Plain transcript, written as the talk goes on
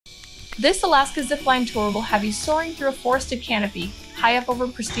This Alaska Zipline Tour will have you soaring through a forested canopy, high up over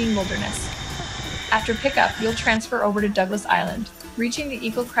pristine wilderness. After pickup, you'll transfer over to Douglas Island, reaching the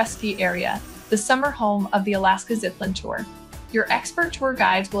Eaglecrest Ski Area, the summer home of the Alaska Zipline Tour. Your expert tour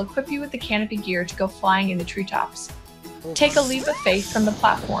guides will equip you with the canopy gear to go flying in the treetops. Take a leap of faith from the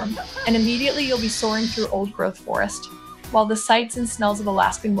platform, and immediately you'll be soaring through old-growth forest, while the sights and smells of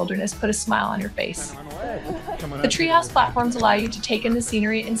Alaskan wilderness put a smile on your face. The treehouse platforms allow you to take in the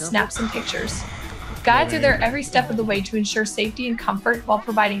scenery and snap some pictures. Guides are there every step of the way to ensure safety and comfort while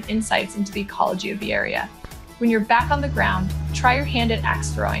providing insights into the ecology of the area. When you're back on the ground, try your hand at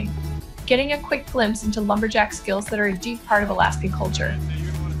axe throwing, getting a quick glimpse into lumberjack skills that are a deep part of Alaskan culture.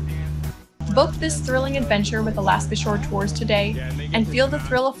 Book this thrilling adventure with Alaska Shore Tours today and feel the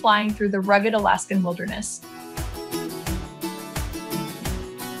thrill of flying through the rugged Alaskan wilderness.